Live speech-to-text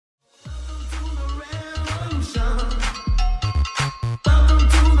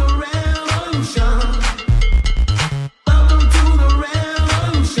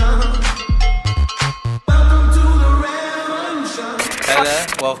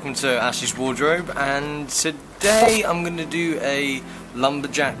welcome to Ashley's Wardrobe, and today I'm going to do a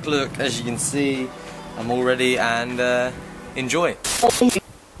lumberjack look. As you can see, I'm all ready, and enjoy.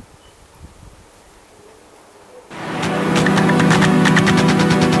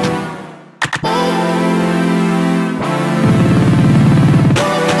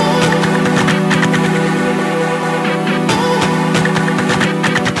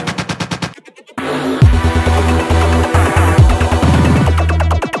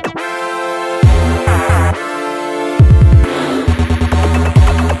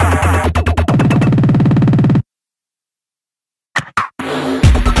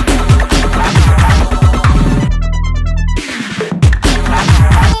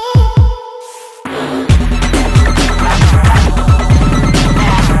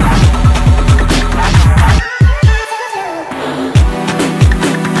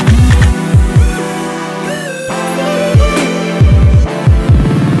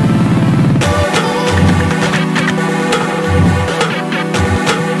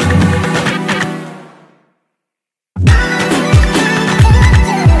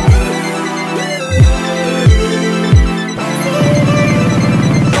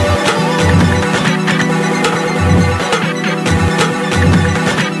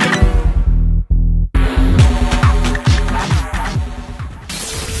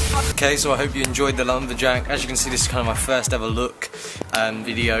 Okay, so I hope you enjoyed the lumberjack. As you can see, this is kind of my first ever look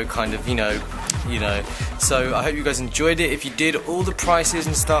video, kind of, you know. So I hope you guys enjoyed it. If you did, all the prices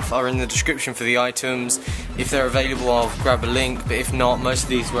and stuff are in the description for the items. If they're available, I'll grab a link, but if not, most of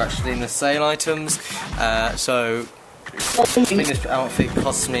these were actually in the sale items. So I think this outfit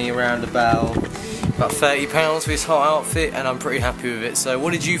cost me around about £30 for this whole outfit, and I'm pretty happy with it. So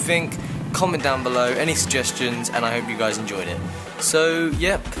what did you think? Comment down below any suggestions, and I hope you guys enjoyed it. So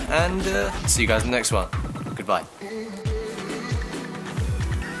yep, and see you guys in the next one. Goodbye.